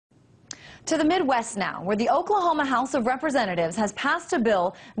To the Midwest now, where the Oklahoma House of Representatives has passed a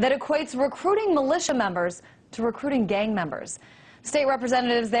bill that equates recruiting militia members to recruiting gang members. State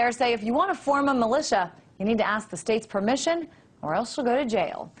representatives there say if you want to form a militia, you need to ask the state's permission or else you'll go to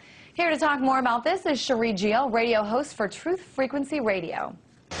jail. Here to talk more about this is Sheree Geo, radio host for Truth Frequency Radio.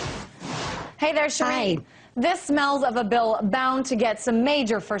 Hey there, Sheree. Hi. This smells of a bill bound to get some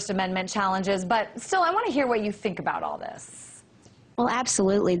major First Amendment challenges, but still, I want to hear what you think about all this. Well,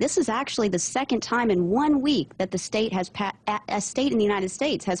 absolutely. This is actually the second time in 1 week that the state has a state in the United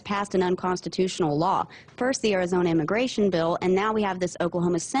States has passed an unconstitutional law. First, the Arizona immigration bill, and now we have this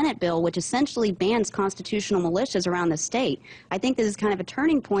Oklahoma Senate bill, which essentially bans constitutional militias around the state. I think this is kind of a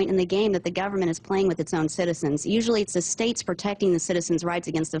turning point in the game that the government is playing with its own citizens. Usually, it's the states protecting the citizens' rights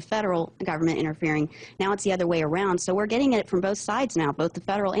against the federal government interfering. Now it's the other way around. So we're getting it from both sides now, both the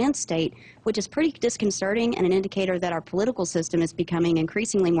federal and state, which is pretty disconcerting and an indicator that our political system is becoming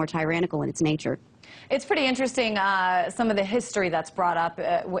increasingly more tyrannical in its nature. It's pretty interesting, some of the history that's brought up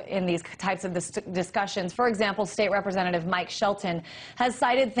in these types of discussions. For example, State Representative Mike Shelton has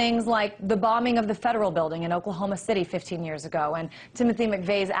cited things like the bombing of the federal building in Oklahoma City 15 years ago and Timothy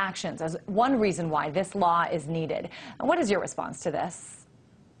McVeigh's actions as one reason why this law is needed. What is your response to this?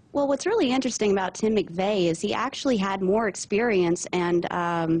 Well, what's really interesting about Tim McVeigh is he actually had more experience and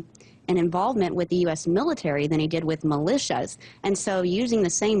involvement with the U.S. military than he did with militias. And so using the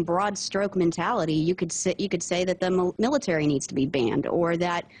same broad stroke mentality, you could say that the military needs to be banned or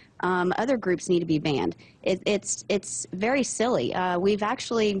that other groups need to be banned. It's very silly. We've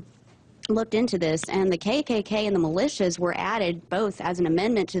actually looked into this, and the KKK and the militias were added both as an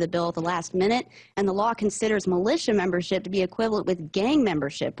amendment to the bill at the last minute, and the law considers militia membership to be equivalent with gang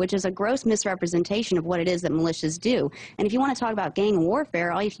membership, which is a gross misrepresentation of what it is that militias do. And if you want to talk about gang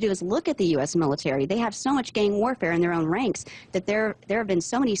warfare, all you have to do is look at the U.S. military. They have so much gang warfare in their own ranks that there have been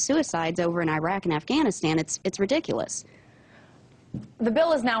so many suicides over in Iraq and Afghanistan, it's ridiculous. The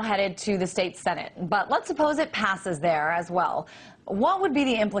bill is now headed to the state Senate, but let's suppose it passes there as well. What would be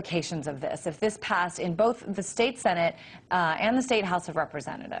the implications of this if this passed in both the state Senate and the state House of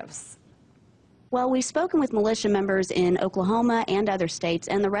Representatives? Well, we've spoken with militia members in Oklahoma and other states,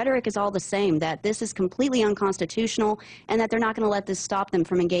 and the rhetoric is all the same, that this is completely unconstitutional and that they're not going to let this stop them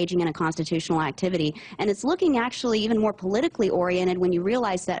from engaging in a constitutional activity. And it's looking actually even more politically oriented when you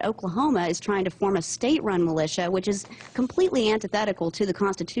realize that Oklahoma is trying to form a state-run militia, which is completely antithetical to the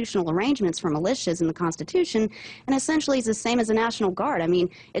constitutional arrangements for militias in the Constitution, and essentially is the same as the National Guard. I mean,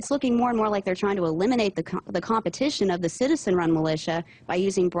 it's looking more and more like they're trying to eliminate the competition of the citizen-run militia by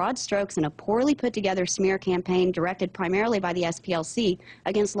using broad strokes and a poorly put together smear campaign directed primarily by the SPLC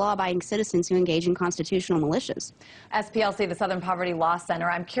against law-abiding citizens who engage in constitutional militias. SPLC, the Southern Poverty Law Center,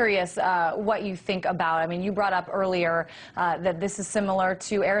 I'm curious what you think about. I mean, you brought up earlier that this is similar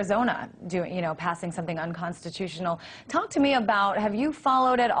to Arizona passing something unconstitutional. Talk to me about, have you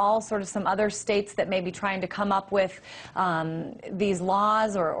followed at all sort of some other states that may be trying to come up with these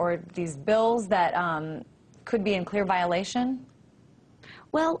laws or these bills that could be in clear violation?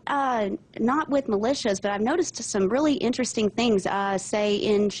 Well, not with militias, but I've noticed some really interesting things, say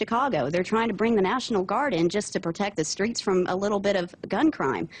in Chicago. They're trying to bring the National Guard in just to protect the streets from a little bit of gun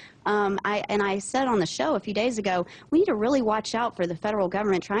crime. I said on the show a few days ago, we need to really watch out for the federal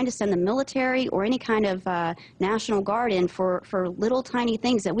government trying to send the military or any kind of National Guard in for little tiny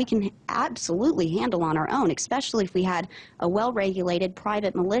things that we can absolutely handle on our own, especially if we had a well-regulated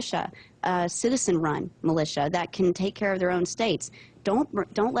private militia, citizen-run militia that can take care of their own states.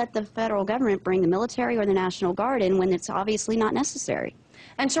 Don't let the federal government bring the military or the National Guard in when it's obviously not necessary.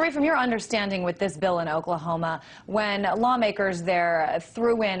 And Sheree, from your understanding with this bill in Oklahoma, when lawmakers there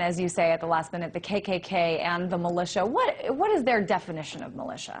threw in, as you say at the last minute, the KKK and the militia, what is their definition of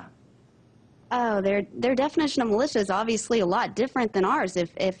militia? Oh, their definition of militia is obviously a lot different than ours.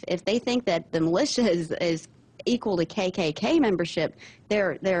 If they think that the militia is equal to KKK membership,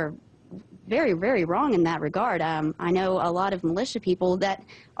 they're very, very wrong in that regard. I know a lot of militia people that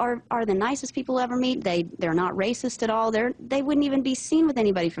are the nicest people you'll ever meet. They're not racist at all. They wouldn't even be seen with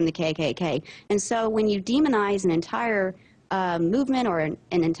anybody from the KKK. And so when you demonize an entire movement or an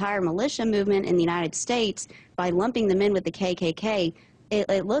entire militia movement in the United States by lumping them in with the KKK,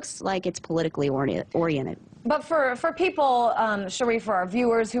 it looks like it's politically oriented. But for people, Sheree, for our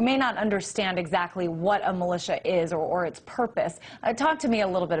viewers who may not understand exactly what a militia is or its purpose, talk to me a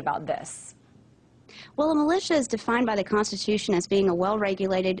little bit about this. Well, a militia is defined by the Constitution as being a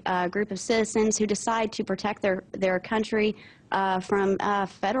well-regulated group of citizens who decide to protect their country from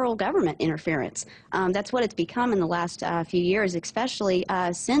federal government interference. That's what it's become in the last few years, especially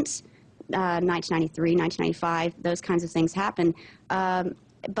since 1993, 1995, those kinds of things happened.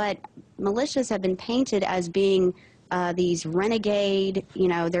 But militias have been painted as being these renegade,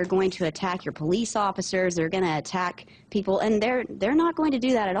 they're going to attack your police officers, they're going to attack people, and they're not going to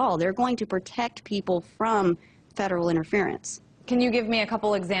do that at all. They're going to protect people from federal interference. Can you give me a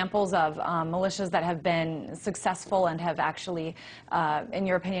couple examples of militias that have been successful and have actually, in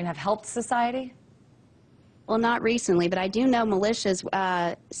your opinion, have helped society? Well, not recently, but I do know militias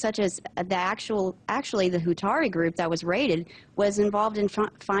such as actually the Hutari group that was raided was involved in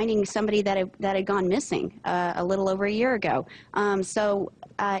finding somebody that had gone missing a little over a year ago.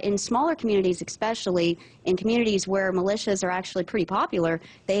 In smaller communities, especially in communities where militias are actually pretty popular,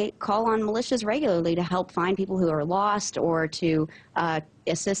 they call on militias regularly to help find people who are lost or to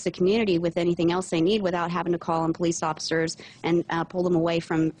assist the community with anything else they need without having to call on police officers and pull them away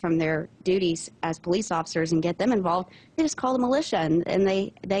from their duties as police officers and get them involved. They just call the militia, and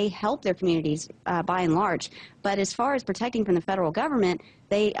they help their communities by and large. But as far as protecting from the federal government,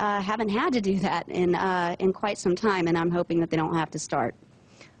 they haven't had to do that in quite some time, and I'm hoping that they don't have to start.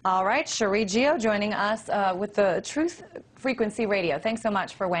 All right, Sheree Geo joining us with the Truth Frequency Radio. Thanks so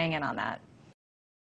much for weighing in on that.